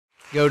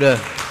Go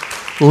to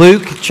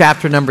Luke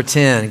chapter number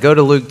 10. Go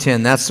to Luke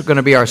 10. That's going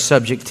to be our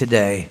subject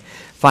today.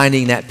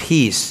 Finding that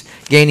peace,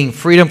 gaining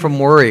freedom from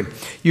worry.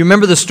 You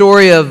remember the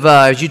story of,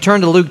 as you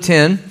turn to Luke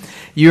 10,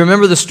 you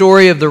remember the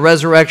story of the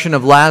resurrection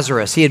of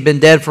Lazarus. He had been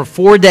dead for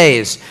 4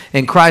 days,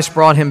 and Christ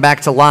brought him back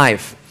to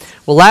life.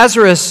 Well,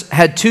 Lazarus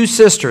had two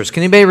sisters.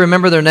 Can anybody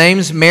remember their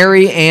names?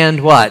 Mary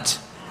and what?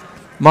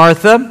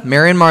 Martha,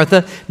 Mary and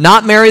Martha.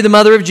 Not Mary, the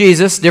mother of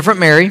Jesus, different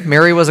Mary.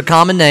 Mary was a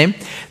common name.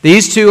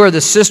 These two are the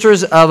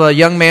sisters of a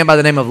young man by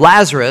the name of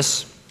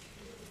Lazarus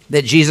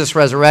that Jesus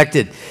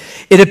resurrected.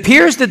 It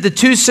appears that the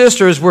two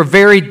sisters were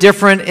very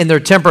different in their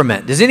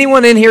temperament. Does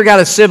anyone in here got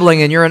a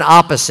sibling and you're an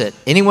opposite?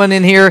 Anyone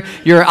in here,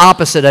 you're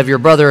opposite of your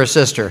brother or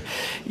sister?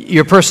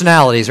 Your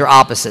personalities are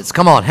opposites.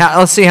 Come on,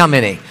 let's see how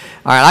many.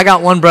 All right, I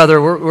got one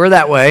brother. We're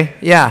that way.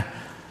 Yeah.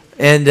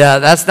 And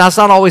that's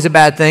not always a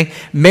bad thing.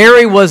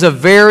 Mary was a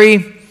very,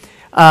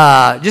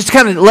 just to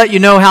kind of let you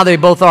know how they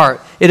both are.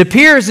 It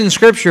appears in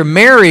Scripture,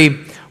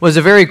 Mary was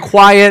a very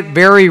quiet,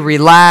 very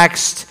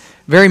relaxed,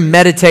 very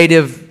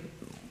meditative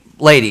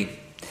lady.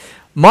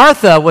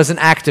 Martha was an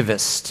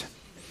activist.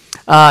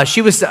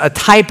 She was a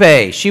type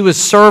A. She was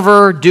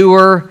server,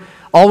 doer,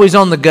 always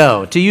on the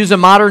go. To use a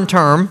modern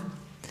term,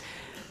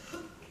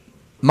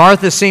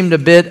 Martha seemed a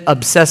bit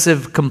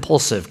obsessive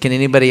compulsive. Can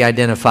anybody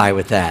identify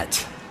with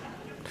that?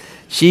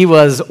 She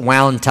was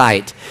wound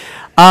tight.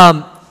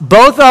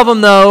 Both of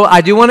them, though,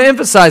 I do want to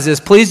emphasize this.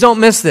 Please don't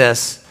miss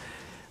this.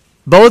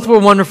 Both were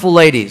wonderful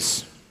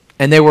ladies,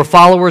 and they were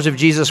followers of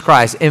Jesus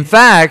Christ. In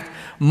fact,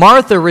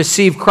 Martha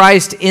received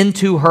Christ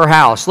into her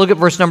house. Look at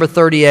verse number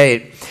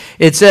 38.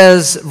 It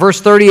says, verse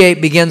 38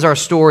 begins our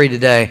story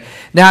today.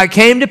 Now it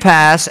came to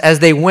pass as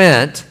they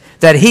went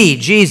that he,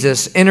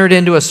 Jesus, entered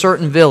into a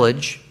certain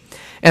village,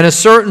 and a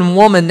certain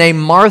woman named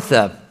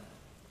Martha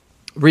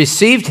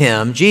received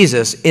him,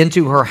 Jesus,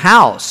 into her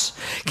house.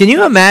 Can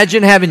you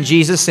imagine having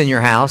Jesus in your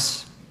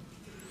house?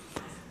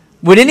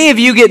 Would any of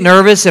you get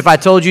nervous if I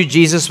told you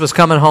Jesus was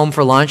coming home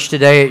for lunch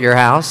today at your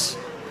house?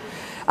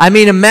 I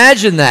mean,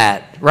 imagine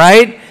that,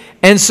 right?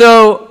 And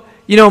so,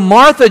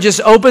 Martha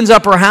just opens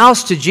up her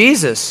house to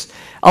Jesus.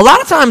 A lot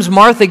of times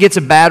Martha gets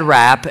a bad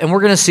rap, and we're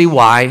going to see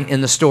why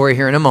in the story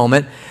here in a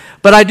moment.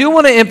 But I do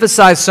want to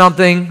emphasize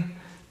something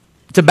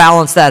to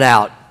balance that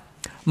out.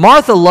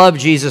 Martha loved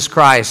Jesus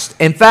Christ.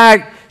 In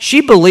fact,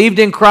 she believed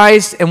in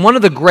Christ, and one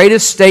of the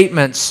greatest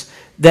statements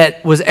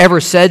that was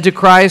ever said to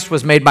Christ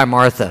was made by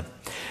Martha.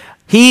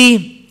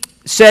 He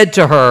said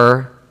to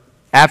her,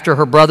 after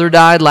her brother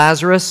died,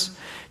 Lazarus,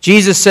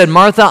 Jesus said,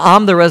 Martha,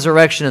 I'm the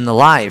resurrection and the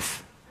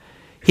life.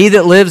 He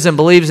that lives and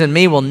believes in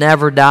me will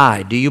never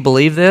die. Do you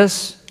believe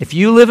this? If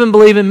you live and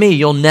believe in me,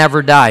 you'll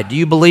never die. Do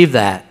you believe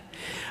that?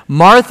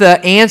 Martha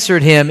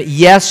answered him,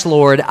 yes,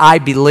 Lord, I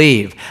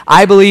believe.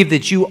 I believe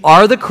that you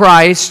are the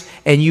Christ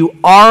and you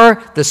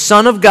are the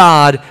Son of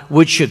God,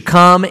 which should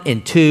come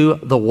into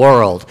the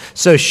world.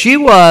 So she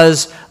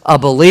was a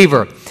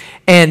believer.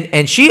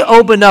 And she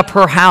opened up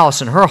her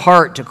house and her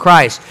heart to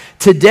Christ.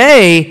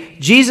 Today,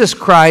 Jesus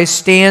Christ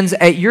stands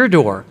at your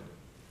door.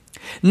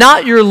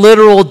 Not your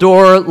literal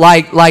door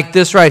like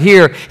this right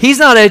here. He's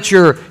not at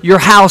your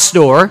house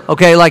door,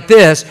 okay, like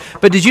this.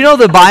 But did you know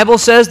the Bible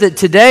says that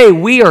today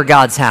we are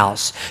God's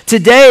house?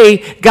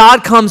 Today,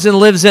 God comes and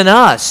lives in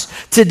us.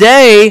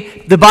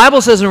 Today, the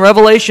Bible says in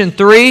Revelation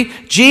 3,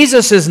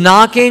 Jesus is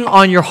knocking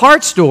on your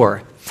heart's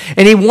door.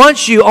 And He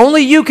wants you,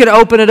 only you can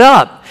open it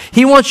up.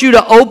 He wants you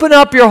to open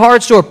up your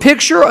heart's door.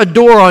 Picture a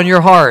door on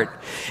your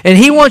heart. And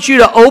He wants you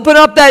to open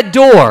up that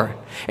door.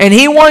 And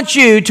He wants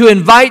you to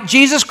invite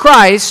Jesus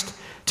Christ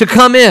to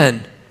come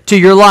in to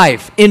your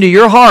life, into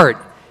your heart,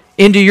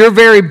 into your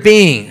very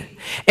being.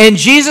 And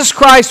Jesus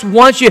Christ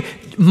wants you.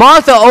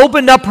 Martha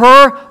opened up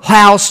her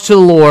house to the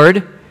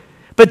Lord,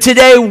 but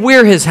today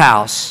we're His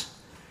house.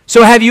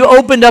 So have you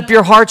opened up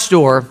your heart's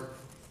door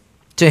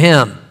to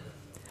Him?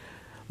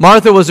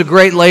 Martha was a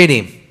great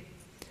lady,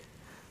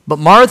 but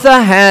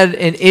Martha had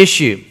an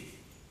issue.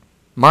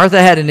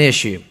 Martha had an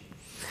issue.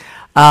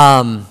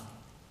 By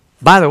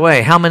the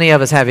way, how many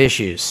of us have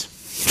issues?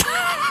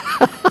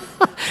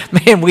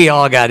 Man, we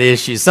all got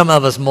issues. Some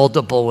of us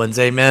multiple ones,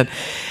 amen.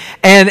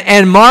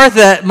 And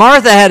Martha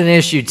had an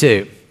issue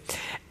too.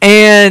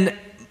 And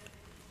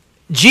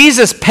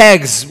Jesus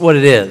pegs what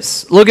it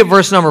is. Look at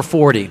verse number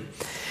 40.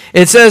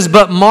 It says,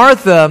 but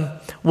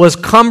Martha was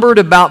cumbered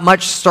about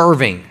much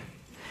serving.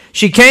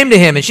 She came to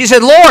Him and she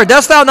said, Lord,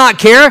 dost Thou not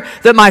care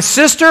that my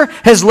sister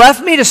has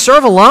left me to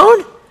serve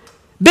alone?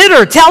 Bid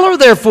her, tell her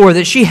therefore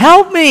that she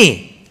help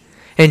me.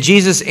 And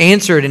Jesus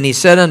answered and He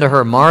said unto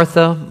her,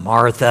 Martha,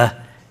 Martha.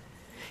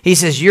 He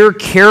says, you're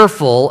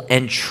careful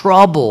and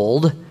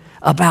troubled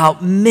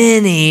about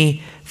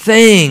many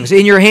things.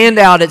 In your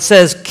handout, it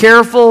says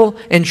careful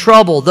and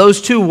troubled.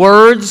 Those two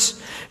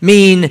words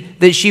mean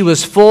that she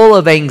was full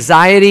of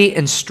anxiety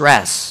and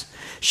stress.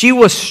 She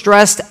was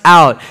stressed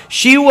out.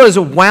 She was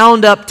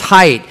wound up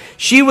tight.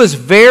 She was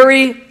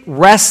very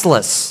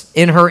restless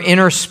in her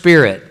inner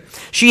spirit.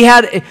 She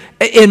had,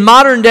 in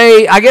modern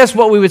day, I guess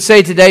what we would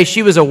say today,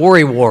 she was a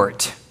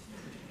worrywart.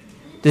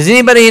 Does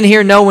anybody in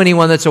here know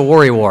anyone that's a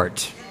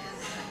worrywart?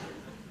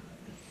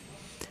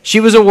 She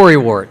was a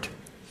worrywart.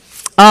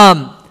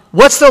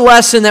 What's the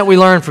lesson that we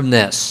learn from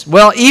this?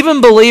 Well,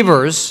 even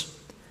believers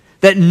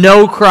that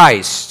know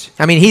Christ,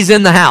 I mean, he's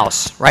in the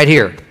house right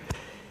here.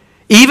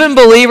 Even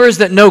believers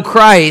that know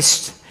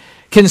Christ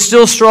can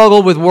still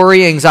struggle with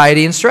worry,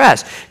 anxiety, and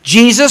stress.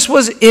 Jesus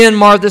was in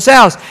Martha's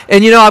house.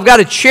 And you know, I've got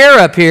a chair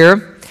up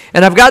here,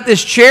 and I've got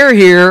this chair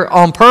here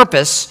on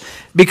purpose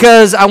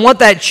because I want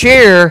that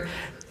chair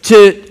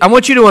I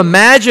want you to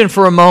imagine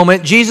for a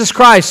moment Jesus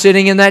Christ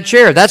sitting in that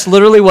chair. That's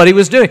literally what he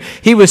was doing.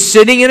 He was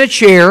sitting in a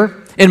chair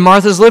in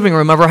Martha's living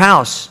room of her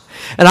house.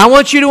 And I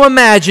want you to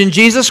imagine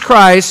Jesus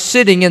Christ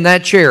sitting in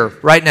that chair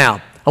right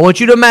now. I want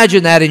you to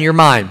imagine that in your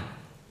mind.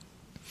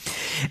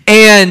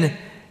 And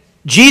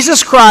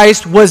Jesus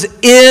Christ was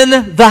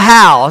in the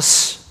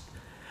house,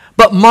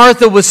 but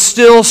Martha was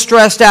still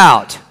stressed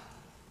out.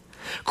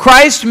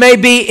 Christ may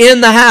be in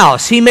the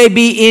house. He may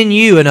be in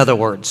you, in other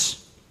words.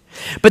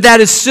 But that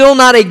is still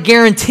not a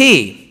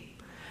guarantee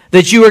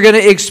that you are going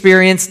to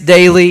experience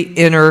daily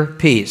inner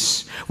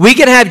peace. We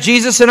can have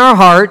Jesus in our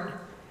heart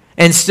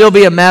and still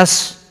be a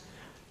mess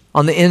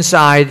on the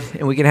inside,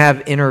 and we can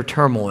have inner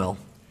turmoil.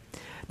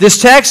 This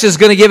text is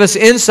going to give us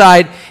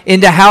insight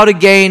into how to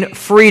gain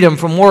freedom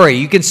from worry.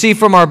 You can see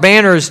from our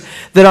banners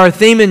that our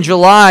theme in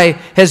July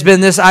has been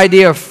this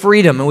idea of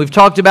freedom. And we've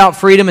talked about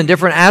freedom and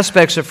different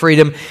aspects of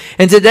freedom.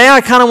 And today I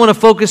kind of want to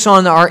focus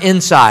on our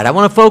inside. I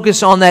want to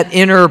focus on that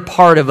inner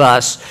part of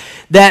us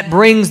that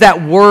brings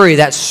that worry,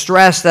 that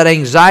stress, that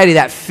anxiety,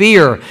 that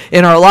fear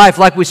in our life,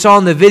 like we saw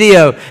in the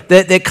video,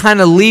 that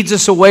kind of leads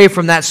us away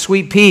from that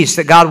sweet peace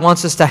that God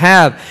wants us to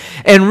have.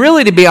 And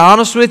really, to be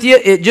honest with you,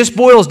 it just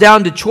boils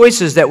down to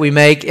choices that we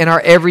make in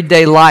our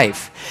everyday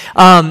life.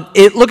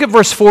 Look at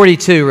verse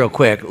 42 real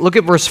quick. Look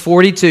at verse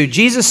 42.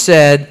 Jesus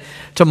said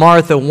to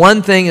Martha,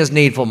 "One thing is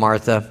needful,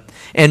 Martha,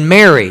 and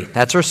Mary,"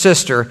 that's her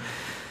sister,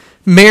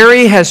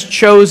 "Mary has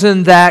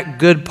chosen that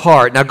good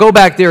part." Now go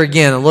back there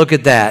again and look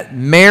at that.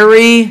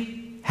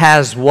 Mary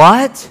has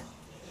what?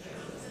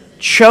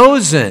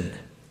 Chosen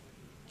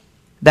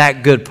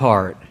that good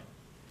part.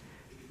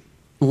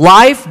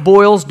 Life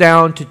boils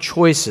down to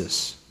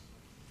choices.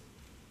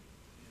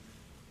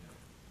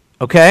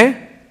 Okay?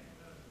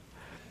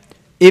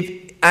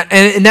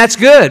 And that's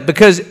good,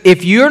 because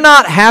if you're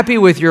not happy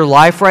with your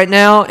life right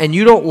now and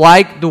you don't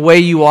like the way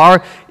you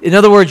are, in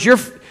other words,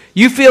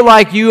 you feel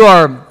like you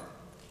are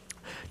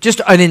just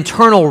an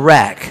internal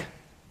wreck.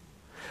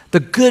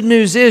 The good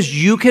news is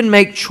you can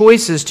make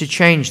choices to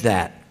change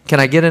that. Can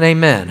I get an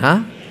amen,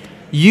 huh?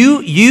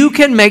 You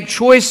can make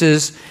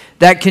choices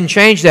that can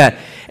change that.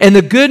 And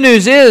the good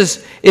news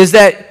is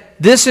that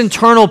this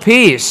internal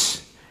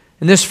peace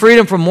and this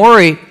freedom from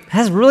worry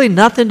has really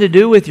nothing to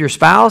do with your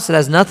spouse. It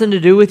has nothing to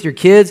do with your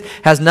kids.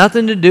 Has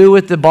nothing to do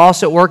with the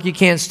boss at work you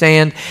can't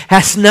stand.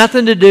 Has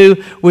nothing to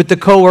do with the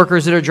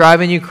coworkers that are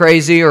driving you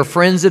crazy or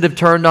friends that have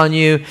turned on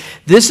you.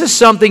 This is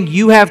something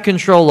you have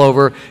control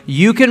over.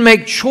 You can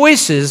make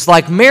choices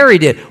like Mary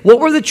did. What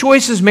were the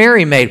choices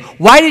Mary made?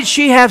 Why did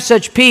she have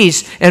such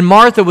peace and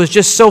Martha was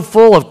just so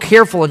full of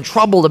careful and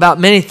troubled about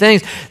many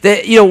things?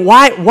 That,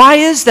 why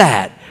is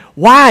that?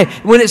 Why?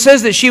 When it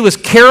says that she was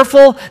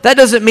careful, that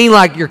doesn't mean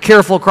like you're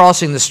careful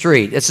crossing the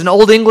street. It's an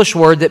old English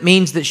word that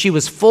means that she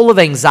was full of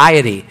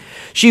anxiety.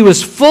 She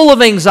was full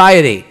of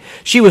anxiety.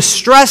 She was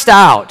stressed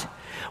out.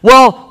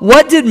 Well,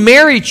 what did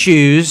Mary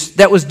choose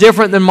that was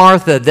different than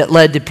Martha that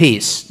led to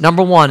peace?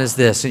 Number one is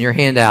this in your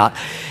handout,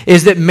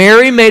 is that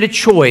Mary made a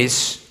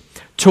choice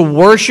to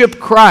worship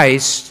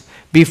Christ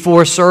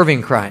before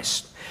serving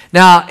Christ.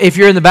 Now, if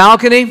you're in the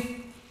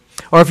balcony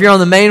or if you're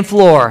on the main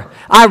floor,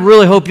 I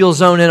really hope you'll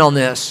zone in on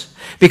this,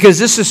 because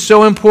this is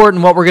so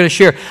important what we're going to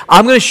share.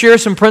 I'm going to share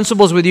some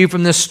principles with you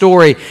from this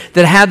story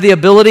that have the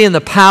ability and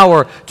the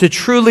power to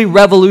truly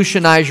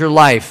revolutionize your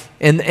life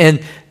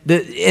and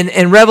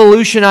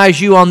revolutionize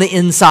you on the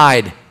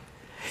inside.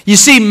 You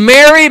see,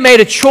 Mary made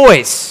a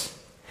choice.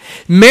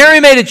 Mary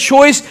made a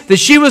choice that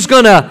she was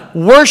going to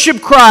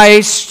worship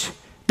Christ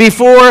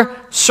before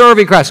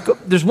serving Christ.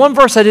 There's one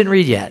verse I didn't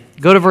read yet.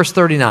 Go to verse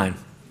 39.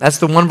 That's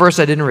the one verse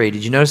I didn't read.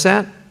 Did you notice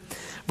that?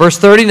 Verse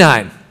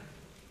 39.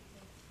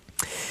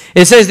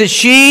 It says that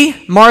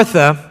she,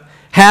 Martha,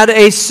 had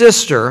a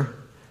sister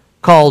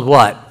called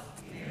what?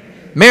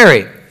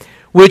 Mary,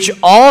 which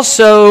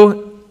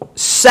also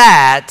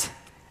sat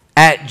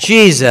at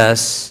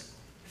Jesus'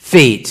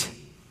 feet.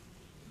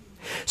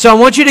 So I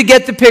want you to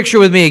get the picture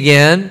with me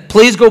again.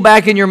 Please go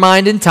back in your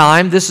mind in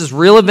time. This is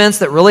real events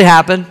that really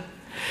happened.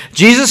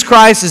 Jesus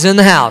Christ is in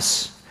the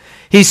house.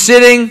 He's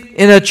sitting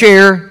in a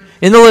chair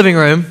in the living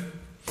room,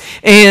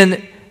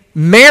 and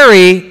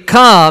Mary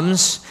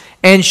comes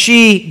and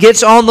she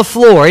gets on the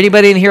floor.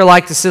 Anybody in here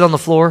like to sit on the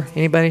floor?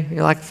 Anybody?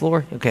 You like the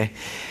floor? Okay.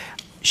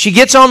 She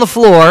gets on the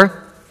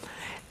floor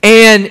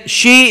and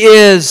she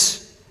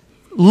is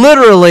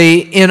literally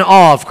in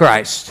awe of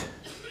Christ.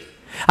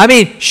 I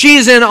mean,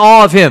 she's in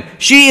awe of him.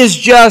 She is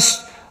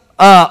just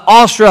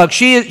awestruck.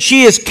 She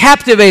is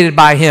captivated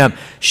by him.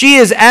 She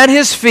is at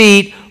his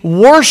feet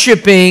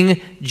worshiping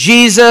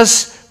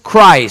Jesus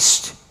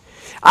Christ.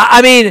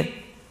 I mean,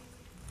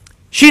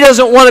 She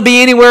doesn't want to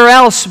be anywhere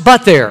else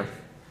but there.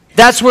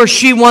 That's where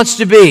she wants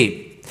to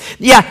be.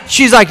 Yeah,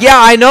 she's like, yeah,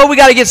 I know we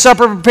got to get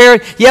supper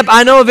prepared. Yep,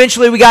 I know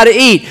eventually we got to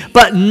eat.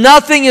 But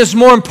nothing is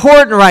more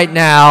important right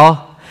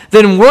now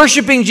than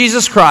worshiping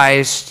Jesus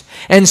Christ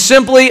and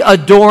simply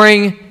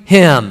adoring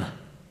Him.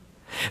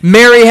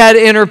 Mary had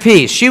inner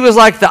peace. She was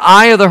like the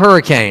eye of the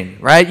hurricane,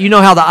 right? You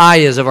know how the eye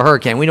is of a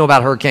hurricane. We know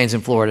about hurricanes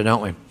in Florida,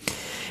 don't we?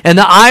 And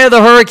the eye of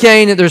the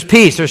hurricane, there's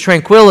peace, there's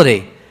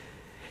tranquility.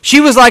 She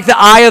was like the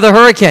eye of the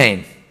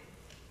hurricane.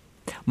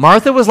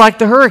 Martha was like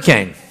the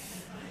hurricane.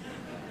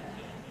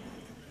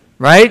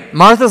 Right?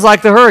 Martha's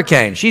like the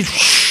hurricane.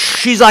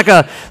 She's like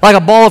a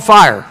ball of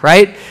fire,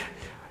 right?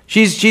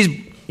 She's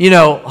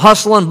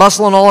hustling,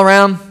 bustling all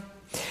around.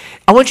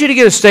 I want you to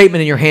get a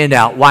statement in your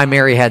handout why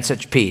Mary had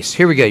such peace.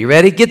 Here we go. You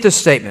ready? Get this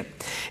statement.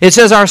 It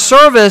says, our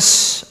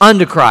service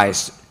unto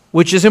Christ,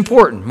 which is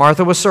important.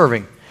 Martha was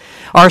serving.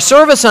 Our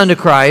service unto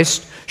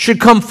Christ should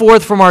come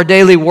forth from our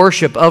daily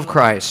worship of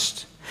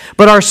Christ.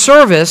 But our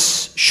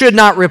service should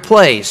not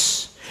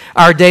replace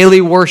our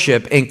daily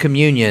worship and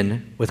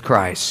communion with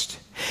Christ.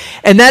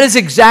 And that is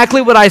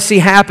exactly what I see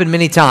happen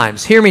many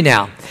times. Hear me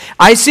now.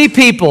 I see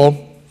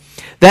people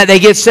that they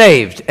get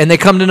saved and they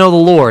come to know the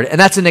Lord, and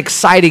that's an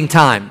exciting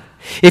time.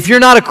 If you're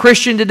not a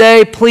Christian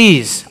today,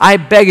 please, I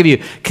beg of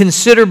you,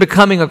 consider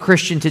becoming a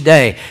Christian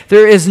today.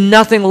 There is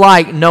nothing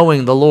like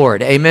knowing the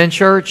Lord. Amen,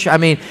 church? I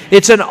mean,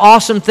 it's an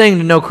awesome thing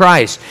to know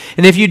Christ.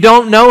 And if you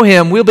don't know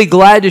Him, we'll be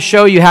glad to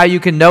show you how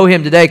you can know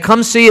Him today.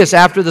 Come see us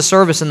after the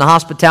service in the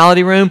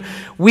hospitality room.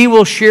 We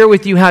will share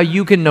with you how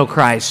you can know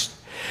Christ.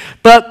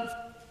 But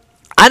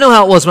I know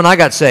how it was when I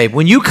got saved.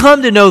 When you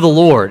come to know the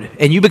Lord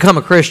and you become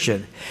a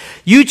Christian,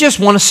 you just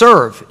want to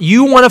serve.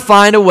 You want to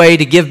find a way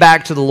to give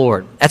back to the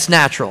Lord. That's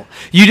natural.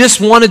 You just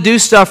want to do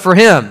stuff for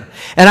Him.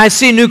 And I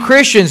see new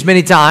Christians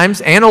many times,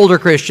 and older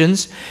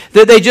Christians,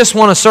 that they just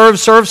want to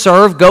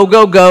serve,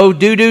 go,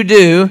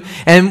 do.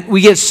 And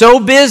we get so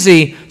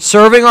busy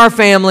serving our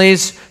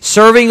families,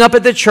 serving up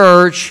at the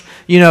church,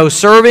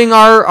 serving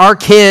our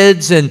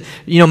kids, and,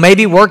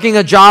 maybe working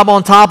a job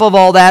on top of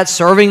all that,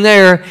 serving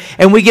there.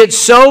 And we get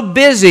so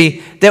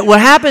busy that what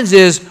happens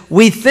is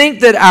we think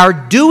that our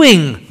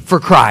doing for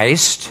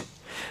Christ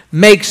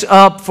makes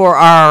up for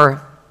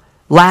our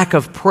lack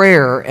of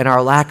prayer and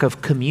our lack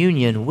of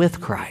communion with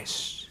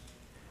Christ.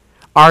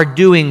 Our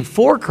doing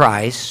for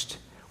Christ,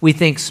 we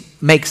think,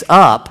 makes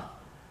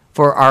up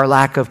for our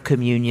lack of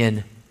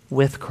communion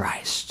with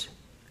Christ.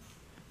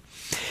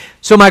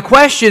 So my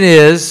question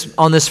is,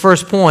 on this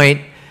first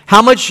point,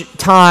 how much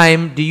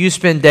time do you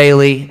spend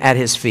daily at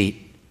His feet?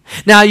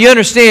 Now, you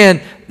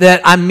understand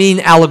that I mean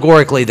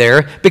allegorically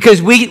there,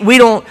 because we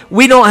don't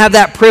have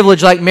that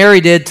privilege like Mary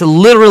did to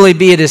literally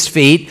be at His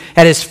feet,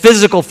 at His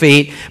physical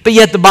feet, but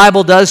yet the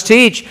Bible does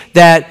teach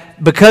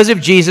that because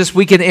of Jesus,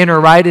 we can enter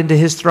right into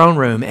His throne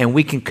room and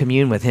we can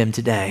commune with Him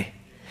today.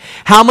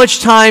 How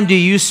much time do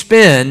you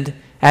spend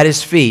at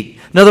His feet?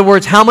 In other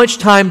words, how much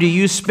time do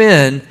you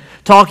spend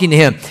talking to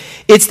Him?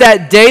 It's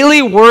that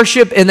daily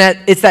worship and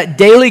it's that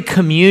daily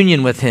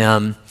communion with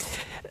Him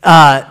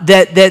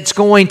that's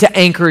going to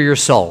anchor your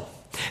soul,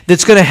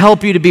 that's going to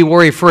help you to be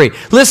worry-free.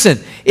 Listen,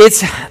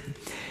 it's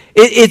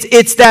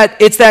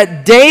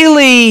that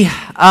daily,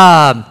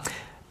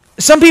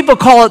 some people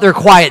call it their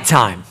quiet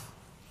time.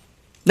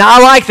 Now,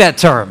 I like that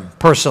term,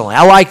 personally.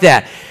 I like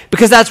that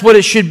because that's what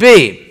it should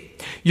be.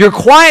 Your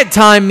quiet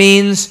time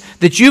means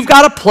that you've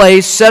got a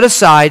place set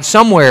aside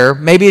somewhere.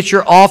 Maybe it's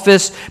your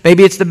office.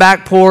 Maybe it's the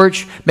back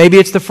porch. Maybe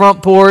it's the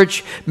front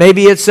porch.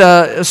 Maybe it's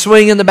a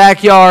swing in the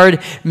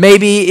backyard.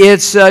 Maybe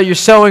it's your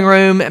sewing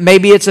room.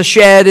 Maybe it's a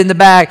shed in the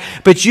back.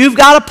 But you've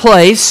got a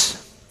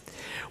place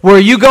where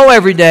you go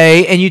every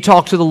day and you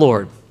talk to the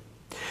Lord.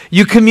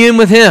 You commune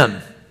with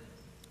Him.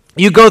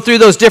 You go through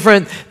those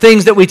different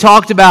things that we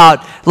talked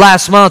about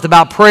last month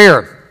about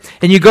prayer.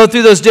 And you go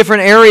through those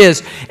different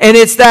areas, and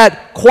it's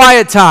that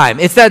quiet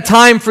time. It's that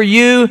time for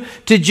you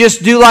to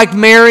just do like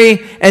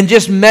Mary and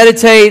just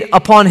meditate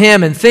upon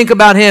Him and think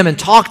about Him and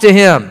talk to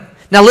Him.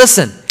 Now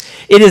listen,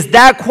 it is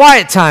that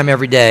quiet time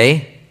every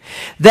day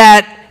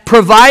that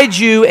provides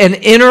you an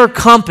inner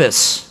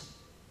compass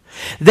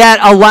that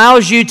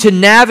allows you to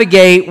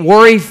navigate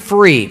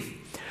worry-free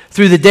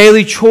through the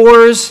daily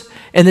chores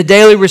and the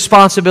daily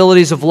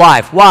responsibilities of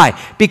life. Why?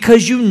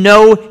 Because you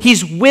know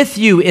He's with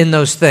you in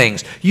those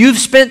things. You've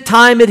spent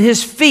time at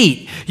His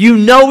feet. You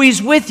know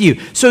He's with you.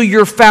 So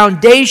your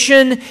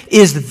foundation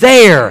is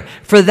there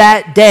for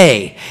that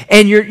day.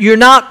 And you're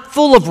not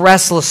full of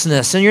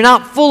restlessness and you're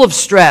not full of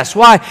stress.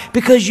 Why?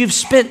 Because you've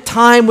spent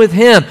time with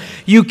Him.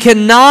 You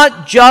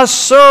cannot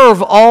just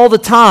serve all the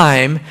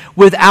time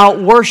without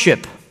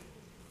worship.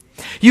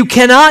 You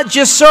cannot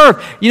just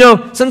serve.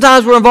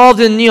 Sometimes we're involved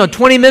in,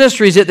 20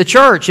 ministries at the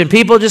church, and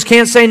people just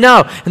can't say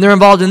no. And they're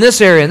involved in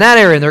this area and that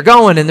area, and they're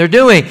going and they're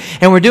doing,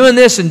 and we're doing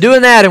this and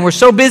doing that, and we're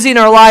so busy in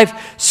our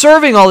life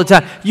serving all the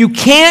time. You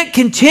can't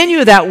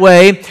continue that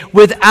way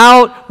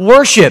without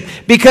worship,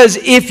 because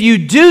if you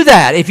do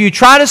that, if you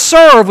try to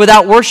serve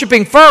without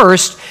worshiping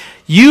first,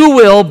 you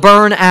will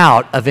burn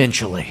out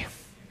eventually.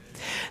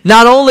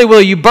 not only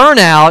will you burn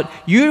out,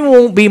 you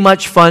won't be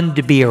much fun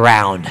to be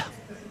around.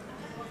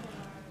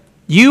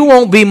 You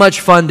won't be much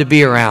fun to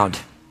be around.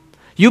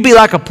 You'll be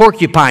like a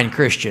porcupine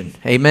Christian.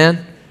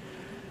 Amen?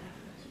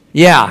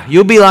 Yeah,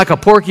 you'll be like a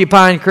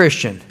porcupine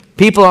Christian.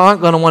 People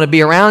aren't going to want to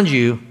be around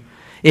you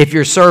if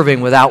you're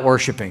serving without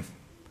worshiping.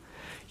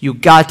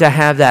 You've got to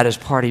have that as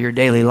part of your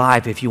daily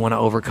life if you want to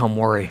overcome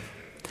worry.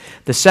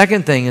 The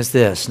second thing is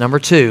this. Number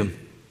 2,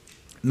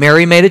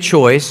 Mary made a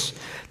choice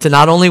to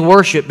not only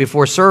worship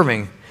before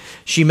serving,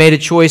 she made a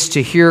choice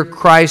to hear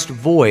Christ's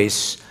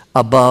voice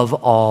above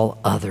all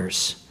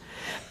others.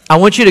 I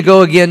want you to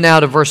go again now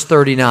to verse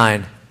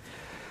 39.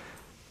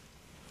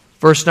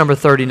 Verse number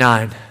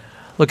 39.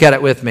 Look at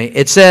it with me.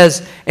 It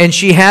says, "And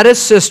she had a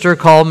sister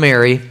called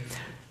Mary,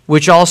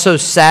 which also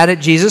sat at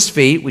Jesus'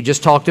 feet." We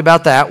just talked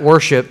about that,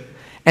 worship.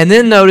 And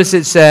then notice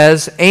it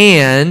says,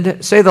 and,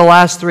 say the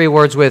last 3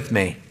 words with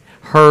me,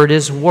 heard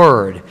his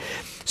word.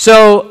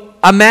 So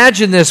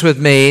imagine this with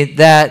me,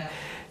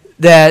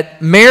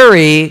 that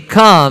Mary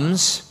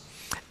comes,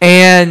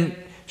 and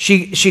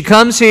she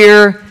comes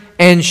here,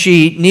 and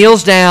she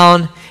kneels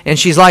down, and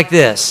she's like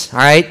this, all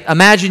right?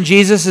 Imagine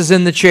Jesus is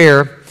in the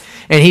chair,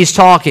 and he's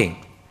talking.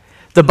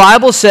 The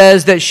Bible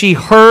says that she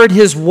heard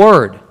his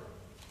word.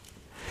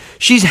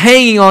 She's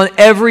hanging on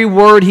every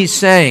word he's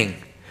saying.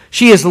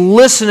 She is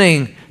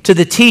listening to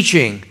the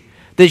teaching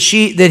that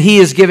he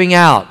is giving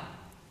out.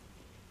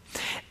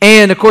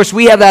 And, of course,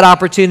 we have that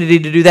opportunity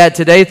to do that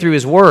today through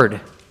his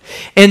word.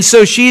 And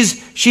so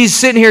she's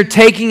sitting here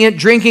taking it,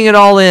 drinking it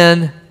all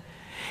in,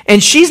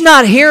 and she's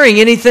not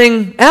hearing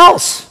anything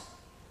else.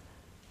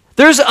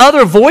 There's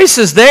other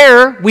voices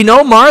there. We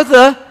know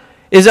Martha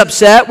is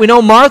upset. We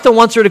know Martha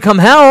wants her to come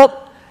help.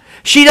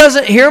 She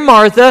doesn't hear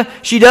Martha.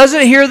 She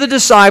doesn't hear the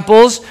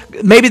disciples.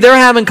 Maybe they're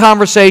having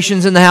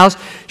conversations in the house.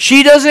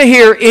 She doesn't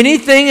hear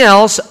anything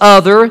else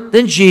other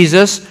than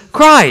Jesus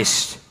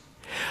Christ.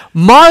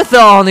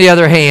 Martha, on the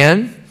other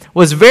hand,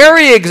 was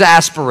very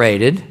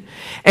exasperated,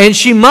 and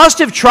she must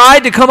have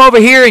tried to come over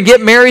here and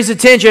get Mary's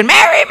attention.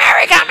 Mary,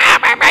 come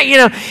out, Mary, you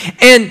know.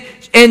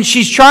 And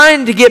she's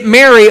trying to get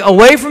Mary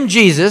away from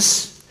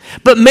Jesus.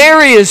 But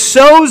Mary is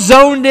so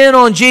zoned in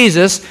on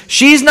Jesus,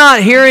 she's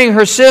not hearing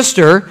her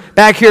sister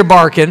back here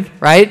barking,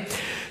 right?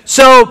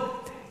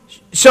 So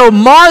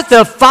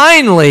Martha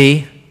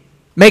finally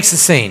makes the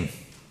scene.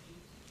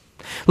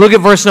 Look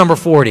at verse number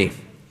 40.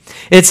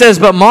 It says,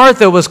 "But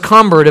Martha was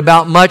cumbered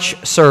about much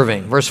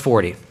serving." Verse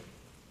 40.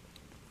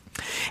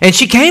 "And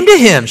she came to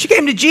him." She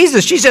came to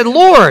Jesus. She said,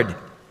 "Lord,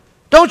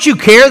 don't you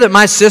care that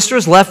my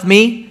sister's left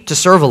me to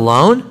serve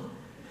alone?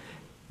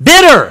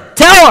 Bid her,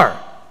 tell her."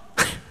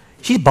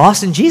 She's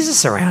bossing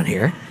Jesus around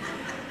here.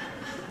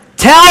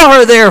 "Tell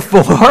her,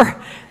 therefore,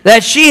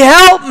 that she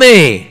help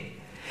me."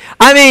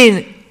 I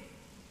mean,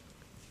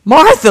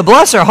 Martha,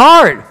 bless her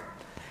heart.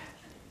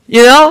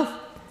 You know?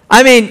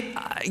 I mean,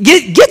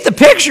 get the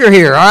picture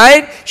here, all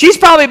right? She's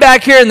probably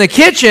back here in the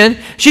kitchen.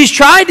 She's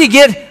tried to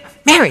get,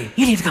 "Mary,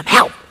 you need to come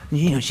help."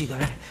 You know, she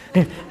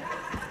goes,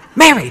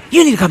 "Mary,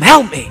 you need to come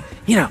help me."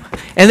 You know.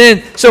 And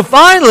then, so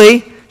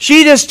finally,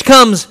 she just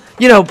comes,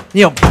 you know,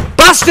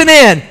 busting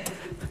in.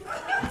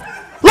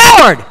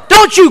 "Lord,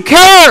 don't you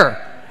care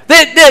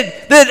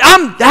that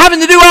I'm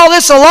having to do all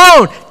this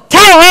alone?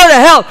 Tell her to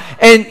help."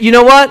 And you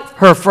know what?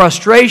 Her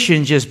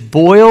frustration just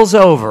boils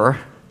over,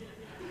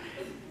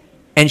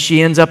 and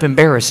she ends up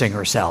embarrassing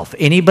herself.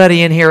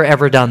 Anybody in here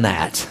ever done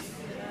that?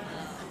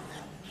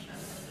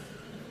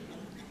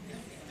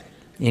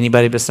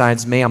 Anybody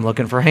besides me? I'm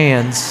looking for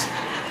hands.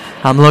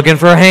 I'm looking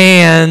for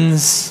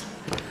hands.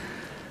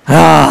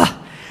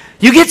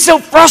 You get so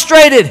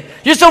frustrated.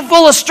 You're so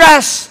full of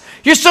stress.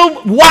 You're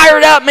so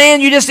wired up,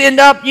 man, you just end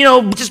up,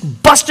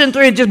 just busting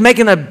through and just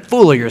making a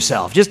fool of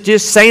yourself.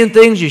 Just saying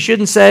things you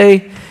shouldn't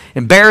say,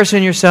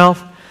 embarrassing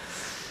yourself.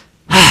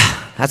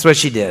 That's what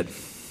she did.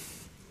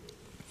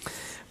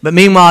 But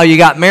meanwhile, you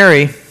got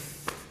Mary,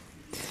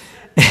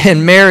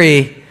 and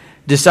Mary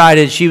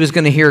decided she was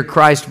going to hear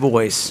Christ's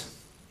voice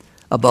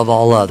above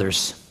all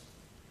others.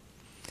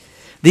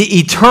 The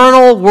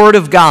eternal Word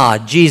of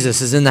God, Jesus,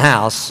 is in the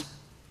house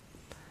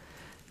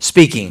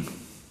speaking.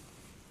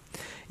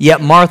 Yet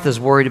Martha's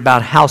worried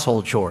about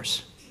household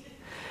chores.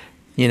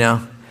 You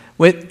know?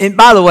 And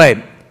by the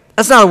way,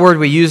 that's not a word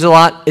we use a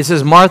lot. It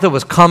says Martha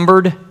was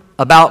cumbered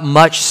about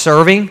much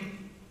serving.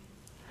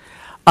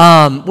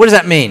 What does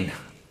that mean?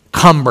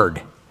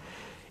 Cumbered.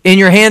 In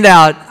your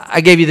handout, I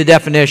gave you the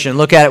definition.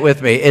 Look at it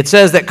with me. It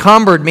says that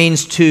cumbered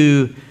means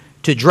to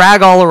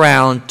drag all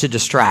around, to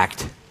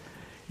distract.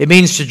 It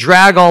means to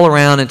drag all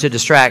around and to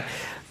distract.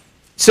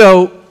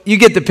 So you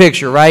get the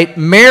picture, right?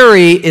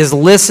 Mary is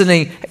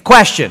listening.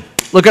 Question.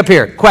 Look up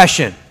here.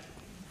 Question.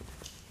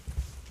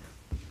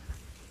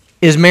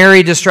 Is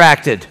Mary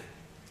distracted?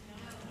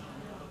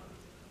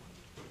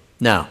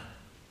 No.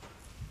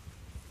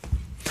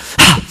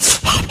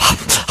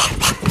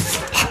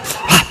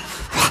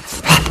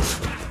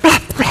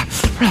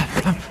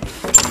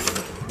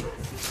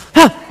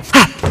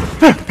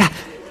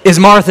 Is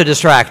Martha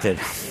distracted?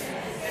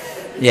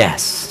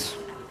 Yes.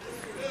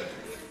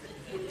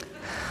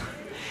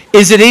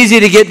 Is it easy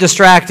to get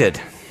distracted?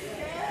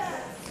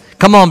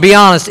 Come on, be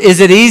honest. Is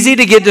it easy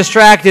to get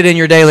distracted in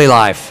your daily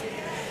life?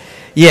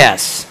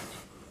 Yes.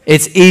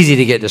 It's easy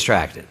to get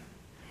distracted,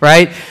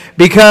 right?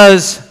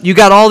 Because you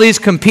got all these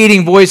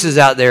competing voices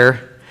out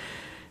there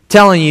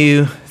telling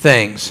you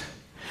things.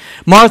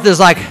 Martha's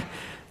like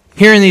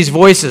hearing these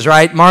voices,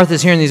 right?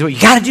 Martha's hearing these voices.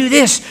 You got to do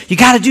this. You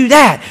got to do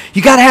that.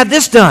 You got to have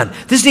this done.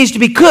 This needs to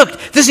be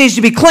cooked. This needs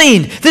to be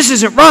cleaned. This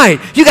isn't right.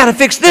 You got to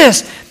fix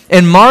this.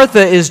 And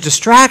Martha is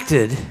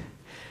distracted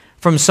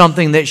from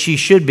something that she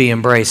should be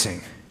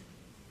embracing.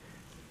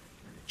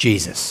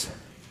 Jesus.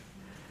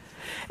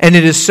 And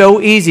it is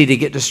so easy to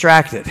get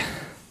distracted.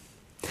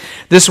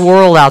 This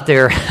world out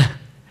there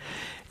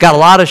got a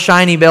lot of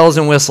shiny bells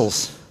and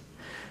whistles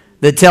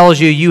that tells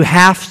you you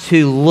have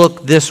to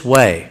look this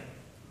way.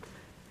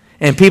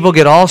 And people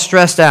get all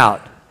stressed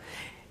out.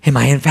 Am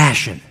I in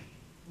fashion?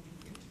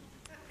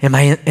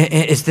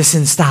 Is this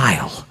in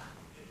style?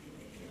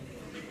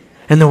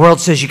 And the world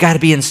says you got to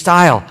be in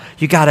style.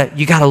 You got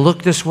to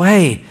look this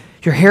way.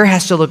 Your hair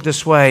has to look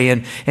this way,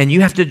 and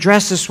you have to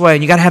dress this way,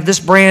 and you got to have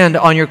this brand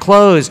on your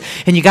clothes,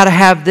 and you got to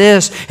have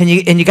this, and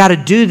you got to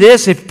do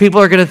this if people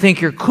are going to think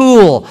you're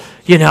cool,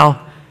 you know.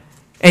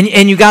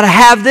 And you got to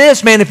have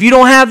this, man. If you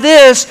don't have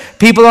this,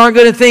 people aren't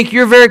going to think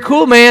you're very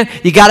cool, man.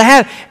 You got to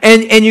have,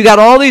 and you got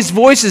all these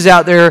voices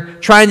out there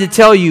trying to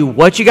tell you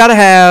what you got to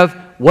have,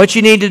 what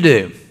you need to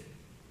do.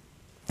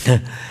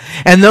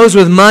 And those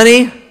with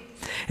money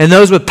and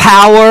those with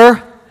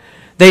power,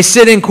 they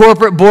sit in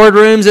corporate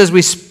boardrooms as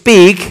we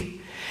speak,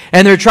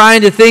 and they're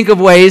trying to think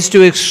of ways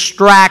to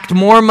extract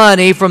more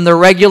money from the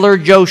regular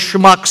Joe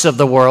Schmucks of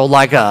the world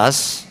like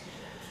us.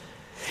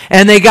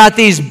 And they got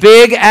these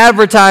big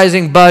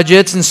advertising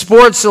budgets and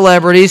sports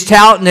celebrities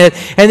touting it,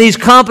 and these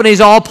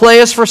companies all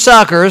play us for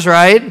suckers,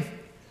 right?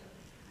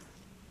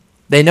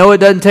 They know it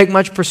doesn't take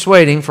much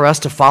persuading for us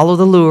to follow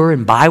the lure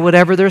and buy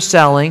whatever they're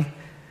selling.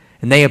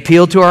 And they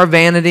appeal to our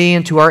vanity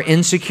and to our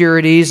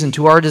insecurities and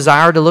to our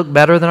desire to look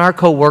better than our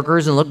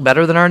coworkers and look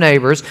better than our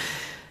neighbors.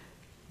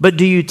 But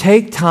do you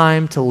take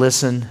time to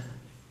listen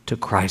to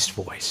Christ's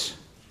voice?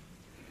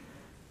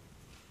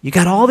 You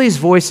got all these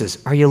voices.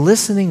 Are you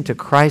listening to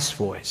Christ's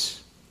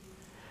voice?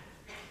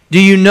 Do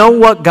you know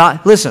what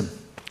God... Listen,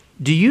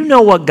 do you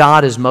know what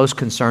God is most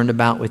concerned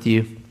about with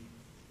you?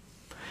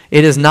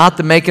 It is not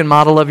the make and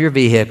model of your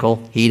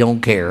vehicle. He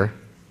don't care.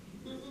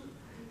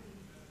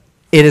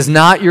 It is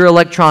not your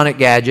electronic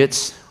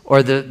gadgets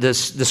or the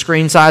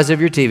screen size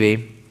of your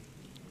TV.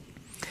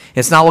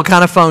 It's not what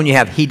kind of phone you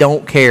have. He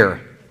don't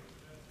care.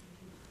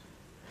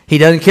 He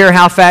doesn't care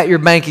how fat your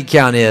bank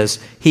account is.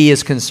 He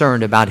is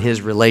concerned about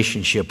his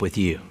relationship with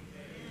you.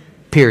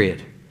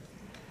 Period.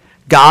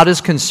 God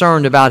is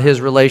concerned about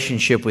his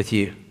relationship with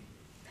you.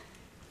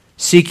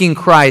 Seeking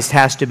Christ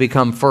has to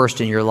become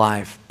first in your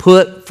life.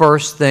 Put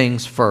first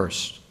things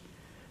first.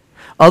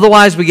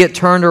 Otherwise, we get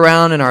turned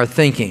around in our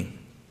thinking.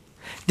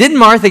 Didn't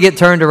Martha get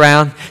turned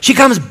around? She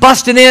comes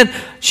busting in.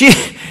 She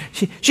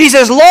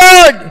says,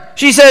 Lord,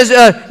 she says,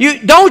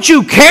 don't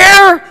you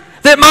care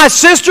that my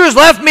sisters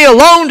left me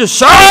alone to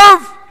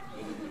serve?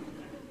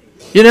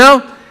 You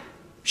know,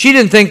 she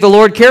didn't think the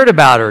Lord cared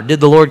about her. Did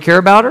the Lord care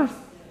about her?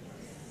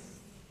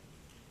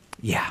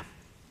 Yeah.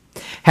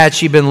 Had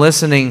she been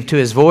listening to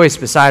his voice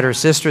beside her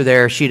sister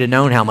there, she'd have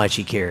known how much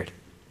he cared.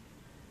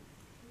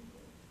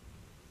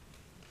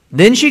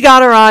 Then she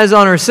got her eyes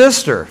on her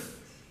sister,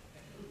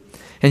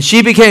 and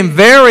she became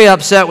very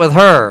upset with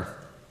her.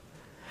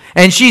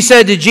 And she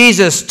said to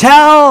Jesus,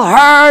 tell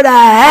her to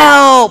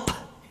help.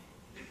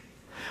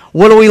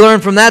 What do we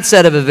learn from that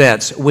set of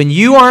events? When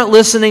you aren't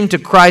listening to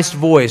Christ's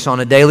voice on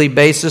a daily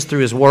basis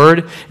through his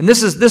word, and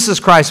this is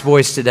Christ's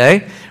voice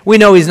today. We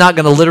know he's not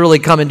going to literally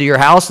come into your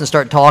house and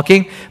start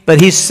talking,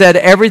 but he's said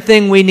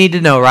everything we need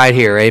to know right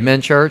here.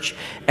 Amen, church?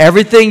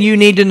 Everything you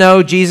need to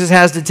know Jesus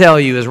has to tell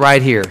you is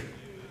right here.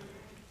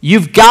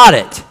 You've got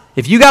it.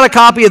 If you got a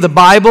copy of the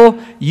Bible,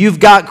 you've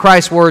got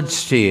Christ's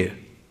words to you.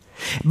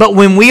 But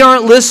when we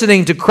aren't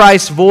listening to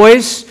Christ's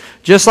voice,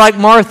 just like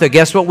Martha,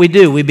 guess what we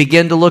do? We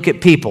begin to look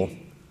at people,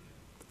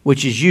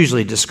 which is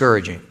usually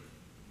discouraging.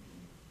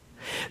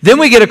 Then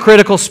we get a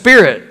critical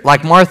spirit,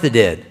 like Martha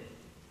did.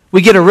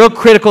 We get a real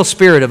critical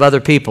spirit of other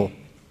people.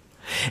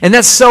 And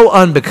that's so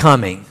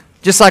unbecoming.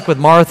 Just like with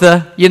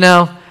Martha, you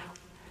know,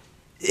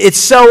 it's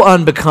so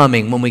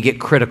unbecoming when we get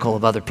critical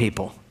of other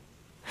people.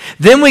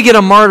 Then we get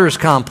a martyr's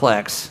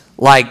complex,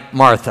 like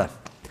Martha.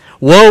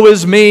 Woe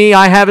is me,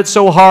 I have it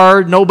so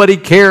hard, nobody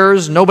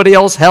cares, nobody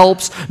else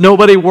helps,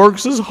 nobody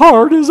works as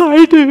hard as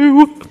I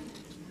do.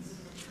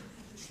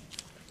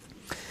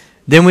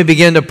 Then we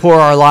begin to pour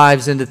our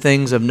lives into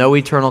things of no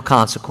eternal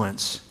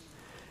consequence,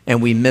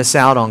 and we miss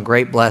out on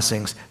great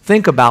blessings.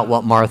 Think about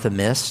what Martha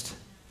missed.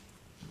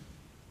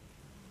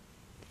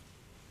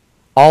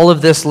 All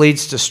of this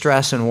leads to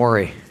stress and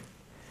worry.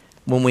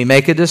 When we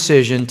make a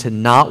decision to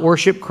not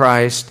worship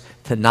Christ,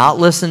 to not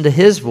listen to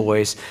his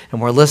voice, and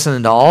we're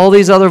listening to all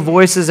these other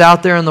voices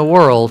out there in the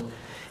world,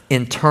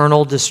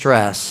 internal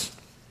distress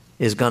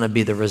is going to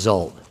be the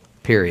result,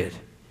 period.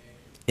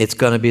 It's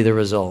going to be the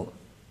result.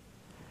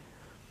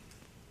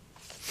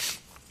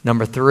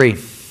 Number 3,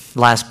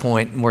 last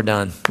point, and we're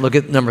done. Look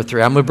at number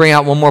 3. I'm going to bring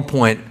out one more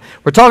point.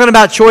 We're talking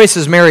about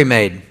choices Mary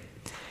made.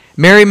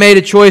 Mary made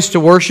a choice to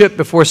worship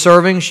before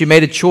serving. She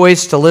made a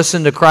choice to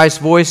listen to Christ's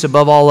voice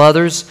above all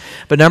others.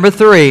 But number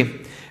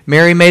 3,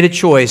 Mary made a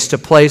choice to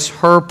place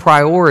her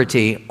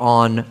priority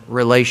on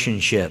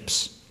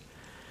relationships.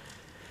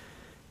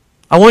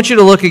 I want you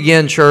to look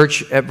again,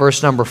 church, at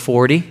verse number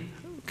 40.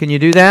 Can you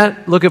do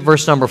that? Look at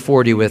verse number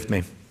 40 with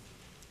me.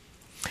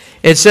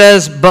 It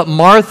says, "But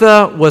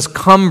Martha was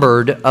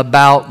cumbered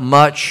about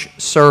much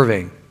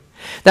serving."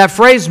 That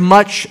phrase,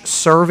 much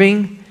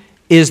serving,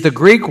 is the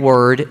Greek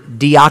word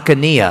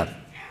diakonia.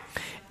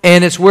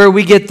 And it's where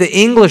we get the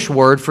English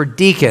word for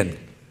deacon.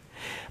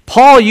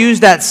 Paul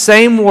used that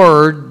same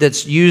word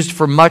that's used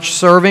for much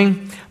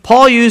serving.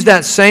 Paul used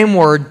that same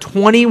word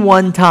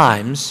 21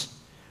 times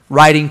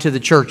writing to the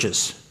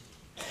churches.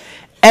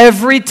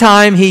 Every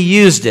time he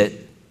used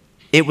it,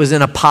 it was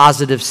in a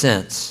positive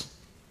sense.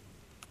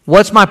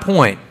 What's my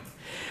point?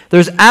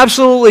 There's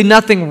absolutely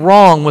nothing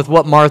wrong with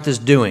what Martha's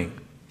doing.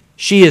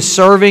 She is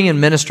serving and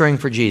ministering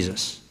for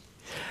Jesus.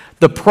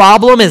 The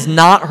problem is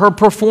not her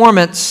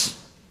performance,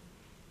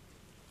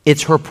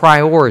 it's her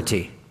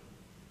priority.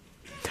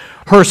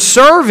 Her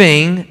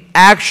serving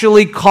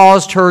actually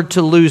caused her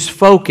to lose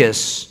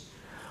focus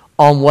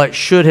on what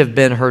should have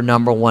been her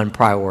number one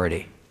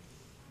priority.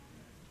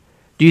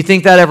 Do you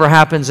think that ever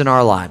happens in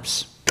our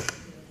lives?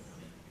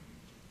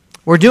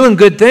 We're doing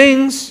good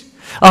things.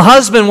 A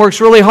husband works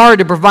really hard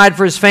to provide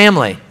for his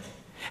family.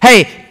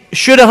 Hey,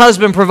 should a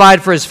husband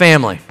provide for his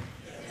family?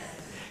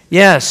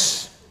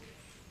 Yes.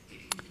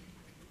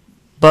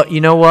 But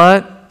you know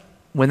what?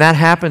 When that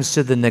happens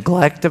to the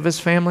neglect of his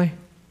family,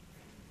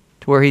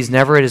 to where he's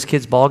never at his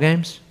kids' ball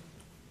games,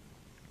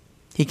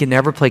 he can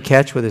never play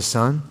catch with his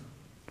son,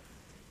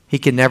 he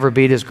can never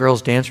be at his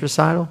girl's dance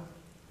recital,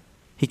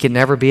 he can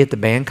never be at the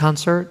band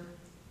concert,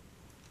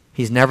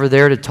 he's never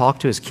there to talk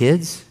to his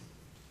kids,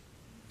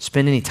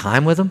 spend any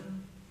time with them.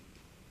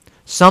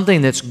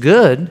 Something that's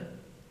good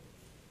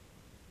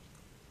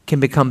can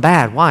become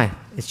bad. Why?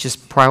 It's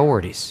just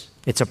priorities.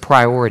 It's a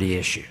priority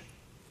issue.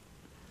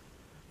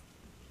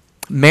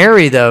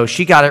 Mary, though,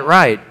 she got it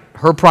right.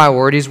 Her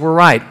priorities were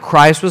right.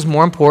 Christ was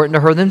more important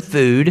to her than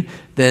food,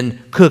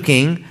 than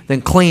cooking,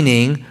 than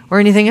cleaning, or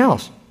anything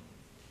else.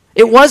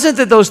 It wasn't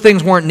that those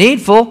things weren't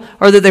needful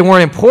or that they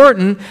weren't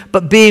important,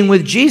 but being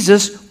with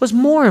Jesus was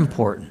more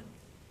important.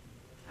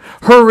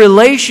 Her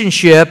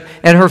relationship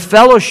and her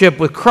fellowship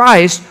with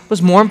Christ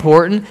was more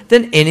important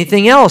than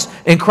anything else,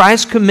 and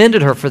Christ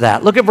commended her for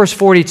that. Look at verse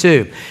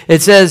 42.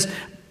 It says,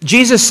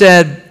 Jesus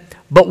said,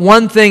 "But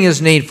one thing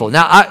is needful."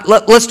 Now,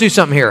 let's do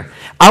something here.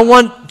 I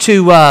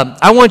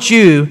want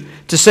you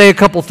to say a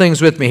couple things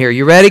with me here.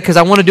 You ready? Because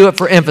I want to do it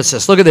for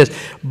emphasis. Look at this.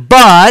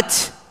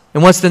 But,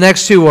 and what's the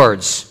next two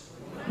words?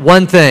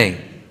 One thing.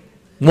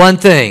 One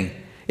thing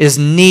is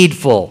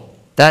needful.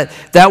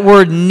 That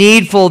word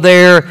needful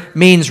there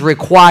means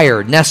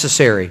required,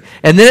 necessary.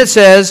 And then it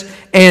says,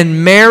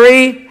 "And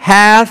Mary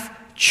hath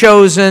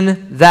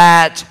chosen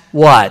that"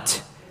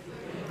 what?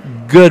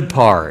 Good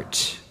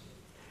part.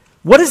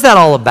 What is that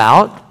all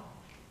about?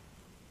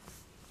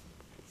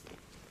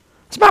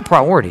 It's about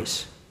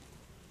priorities.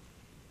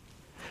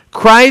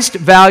 Christ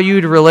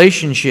valued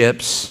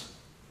relationships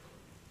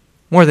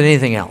more than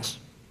anything else.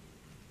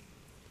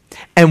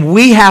 And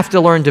we have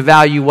to learn to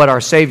value what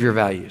our Savior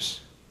values.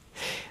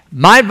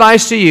 My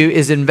advice to you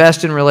is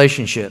invest in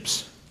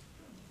relationships.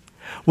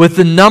 With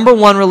the number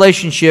one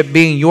relationship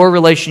being your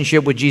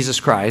relationship with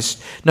Jesus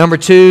Christ. Number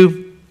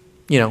two,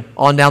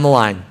 on down the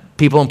line.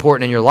 People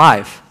important in your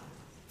life.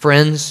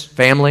 Friends,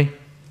 family.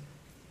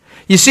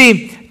 You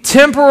see,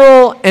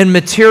 temporal and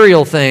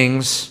material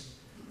things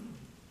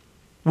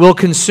will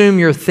consume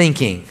your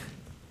thinking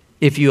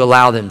if you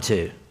allow them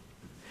to.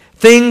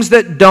 Things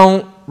that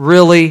don't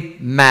really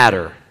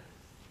matter.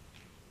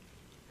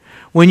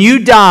 When you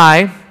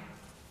die,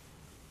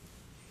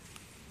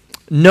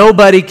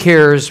 nobody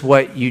cares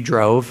what you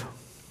drove.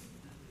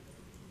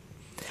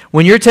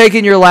 When you're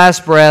taking your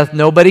last breath,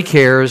 nobody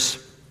cares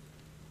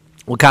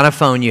what kind of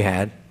phone you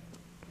had.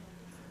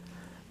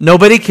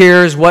 Nobody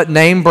cares what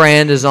name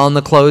brand is on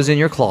the clothes in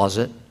your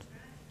closet.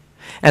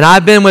 And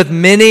I've been with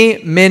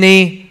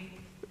many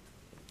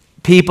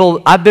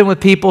people. I've been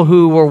with people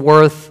who were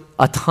worth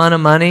a ton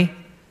of money.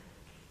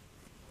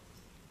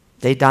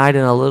 They died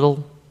in a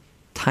little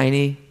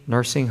tiny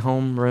nursing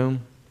home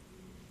room,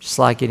 just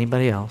like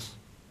anybody else.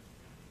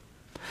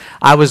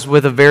 I was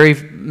with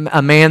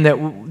a man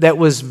that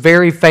was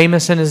very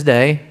famous in his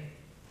day.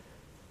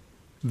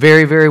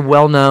 Very, very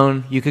well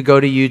known. You could go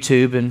to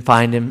YouTube and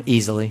find him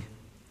easily.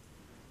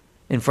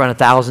 In front of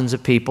thousands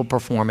of people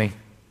performing.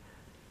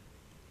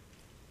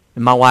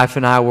 And my wife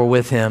and I were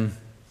with him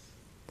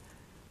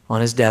on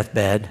his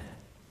deathbed.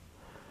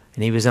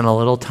 And he was in a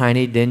little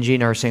tiny dingy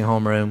nursing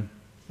home room.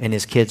 And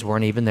his kids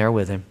weren't even there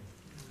with him.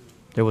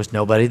 There was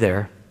nobody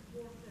there.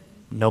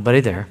 Nobody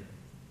there.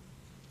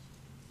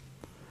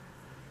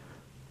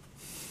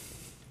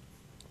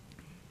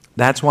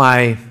 That's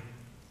why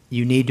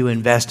you need to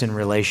invest in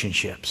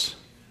relationships.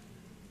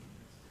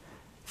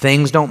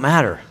 things don't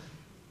matter.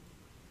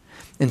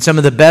 And some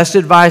of the best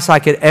advice I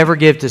could ever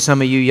give to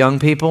some of you young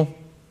people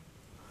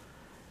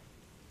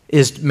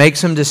is make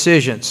some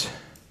decisions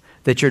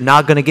that you're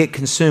not going to get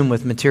consumed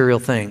with material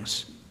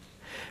things.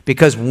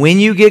 Because when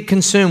you get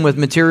consumed with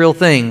material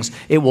things,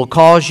 it will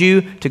cause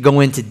you to go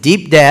into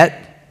deep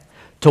debt,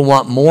 to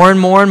want more and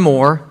more and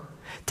more,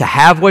 to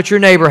have what your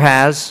neighbor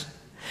has,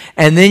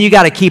 and then you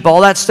got to keep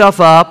all that stuff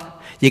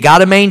up. You got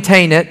to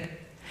maintain it.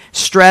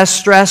 Stress,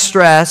 stress,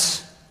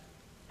 stress.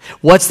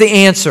 What's the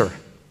answer?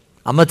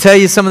 I'm going to tell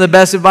you some of the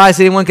best advice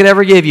anyone could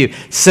ever give you.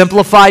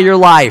 Simplify your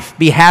life.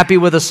 Be happy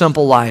with a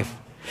simple life.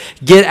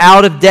 Get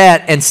out of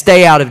debt and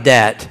stay out of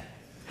debt.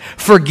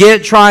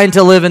 Forget trying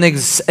to live an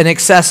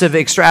excessive,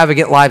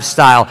 extravagant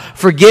lifestyle.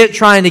 Forget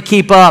trying to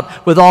keep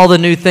up with all the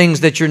new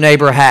things that your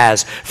neighbor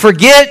has.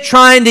 Forget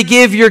trying to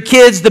give your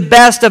kids the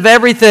best of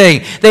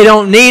everything. They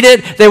don't need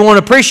it, they won't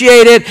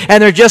appreciate it,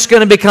 and they're just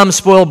going to become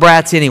spoiled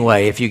brats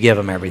anyway if you give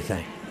them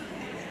everything.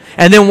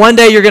 And then one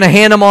day you're going to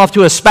hand them off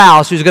to a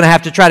spouse who's going to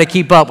have to try to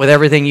keep up with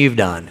everything you've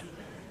done.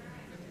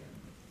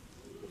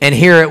 And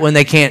hear it when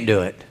they can't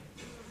do it.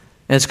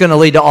 And it's going to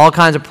lead to all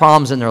kinds of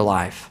problems in their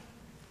life.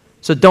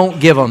 So don't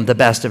give them the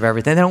best of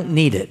everything. They don't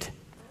need it.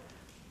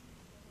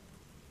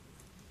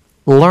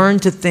 Learn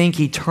to think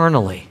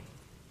eternally.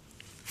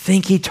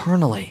 Think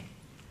eternally.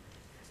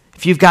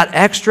 If you've got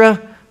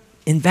extra,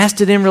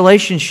 invest it in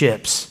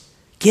relationships.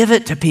 Give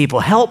it to people.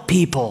 Help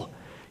people.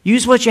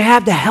 Use what you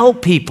have to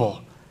help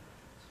people.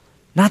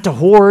 Not to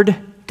hoard,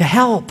 to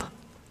help.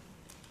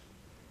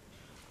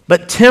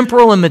 But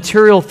temporal and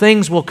material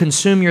things will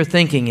consume your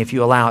thinking if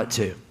you allow it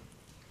to.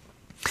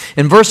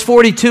 And verse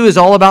 42 is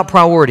all about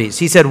priorities.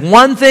 He said,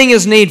 one thing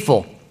is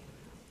needful.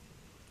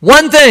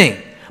 One thing.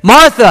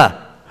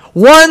 Martha,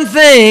 one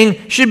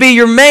thing should be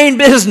your main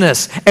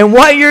business. And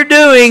what you're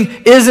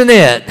doing isn't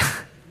it.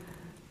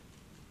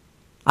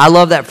 I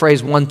love that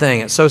phrase, one thing.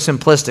 It's so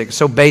simplistic,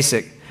 so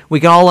basic. We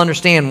can all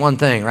understand one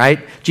thing, right?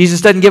 Jesus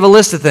doesn't give a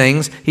list of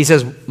things. He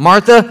says,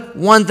 Martha,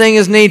 one thing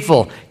is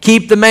needful.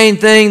 Keep the main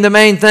thing the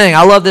main thing.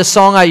 I love this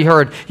song I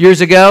heard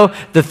years ago.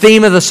 The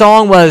theme of the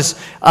song was,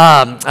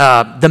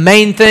 the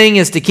main thing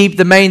is to keep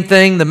the main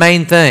thing the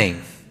main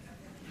thing.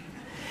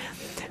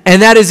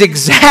 And that is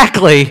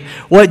exactly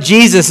what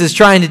Jesus is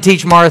trying to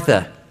teach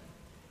Martha.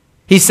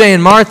 He's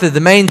saying, Martha, the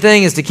main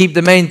thing is to keep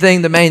the main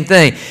thing the main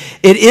thing.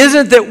 It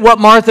isn't that what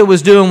Martha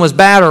was doing was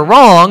bad or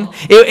wrong.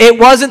 It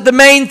wasn't the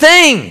main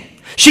thing.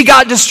 She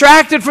got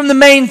distracted from the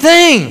main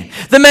thing.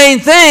 The main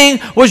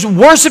thing was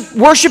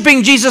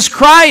worshiping Jesus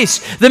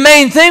Christ. The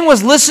main thing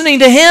was listening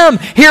to Him,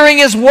 hearing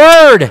His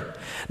word,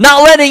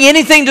 not letting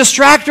anything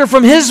distract her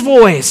from His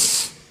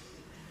voice.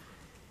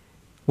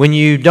 When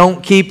you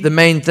don't keep the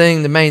main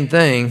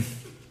thing,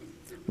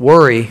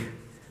 worry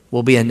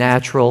will be a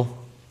natural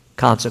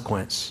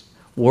consequence.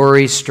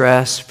 Worry,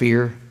 stress,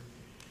 fear.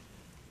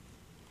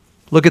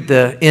 Look at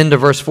the end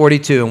of verse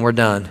 42 and we're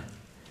done.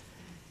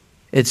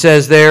 It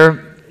says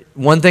there,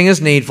 one thing is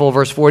needful,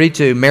 verse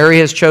 42. Mary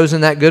has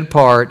chosen that good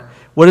part.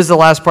 What does the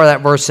last part of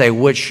that verse say?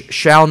 Which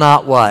shall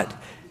not what?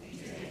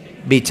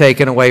 Be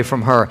taken away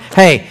from her.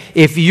 Hey,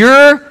 if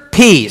your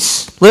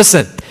peace,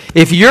 listen,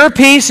 if your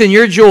peace and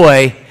your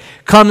joy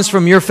comes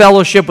from your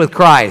fellowship with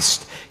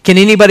Christ, can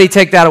anybody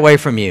take that away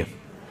from you?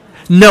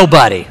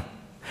 Nobody.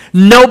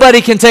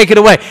 Nobody can take it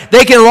away.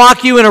 They can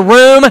lock you in a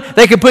room.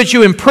 They can put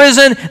you in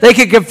prison. They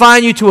can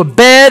confine you to a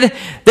bed.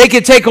 They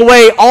can take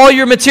away all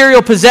your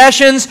material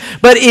possessions.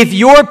 But if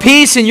your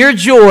peace and your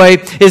joy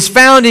is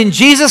found in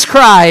Jesus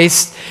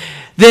Christ,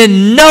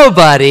 then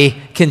nobody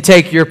can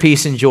take your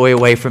peace and joy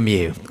away from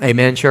you.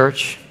 Amen,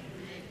 church?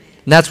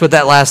 And that's what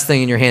that last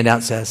thing in your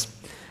handout says.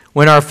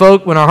 When our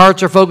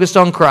hearts are focused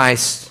on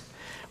Christ,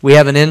 we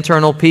have an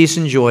internal peace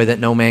and joy that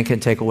no man can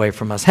take away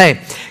from us.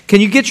 Hey, can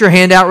you get your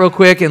handout real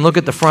quick and look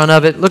at the front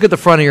of it? Look at the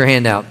front of your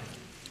handout.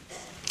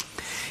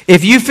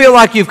 If you feel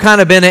like you've kind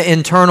of been an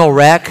internal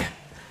wreck,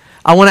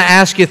 I want to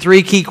ask you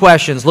 3 key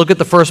questions. Look at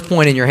the first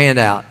point in your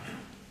handout.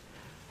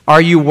 Are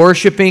you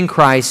worshiping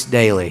Christ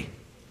daily?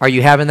 Are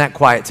you having that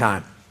quiet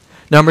time?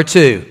 Number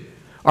 2,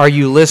 are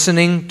you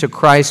listening to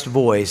Christ's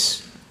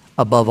voice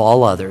above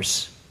all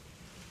others?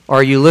 Or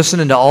are you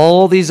listening to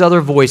all these other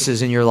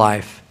voices in your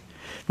life?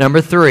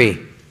 Number 3,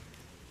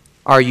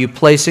 are you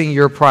placing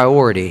your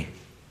priority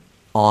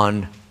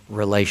on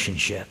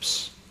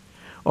relationships?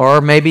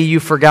 Or maybe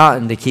you've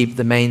forgotten to keep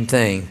the main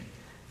thing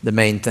the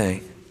main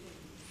thing.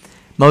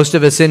 Most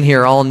of us in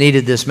here all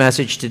needed this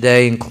message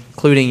today,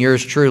 including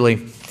yours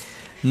truly.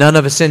 None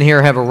of us in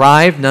here have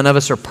arrived. None of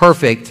us are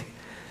perfect.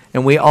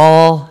 And we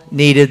all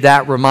needed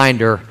that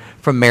reminder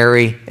from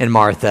Mary and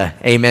Martha.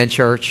 Amen,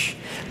 church?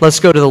 Let's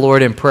go to the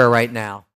Lord in prayer right now.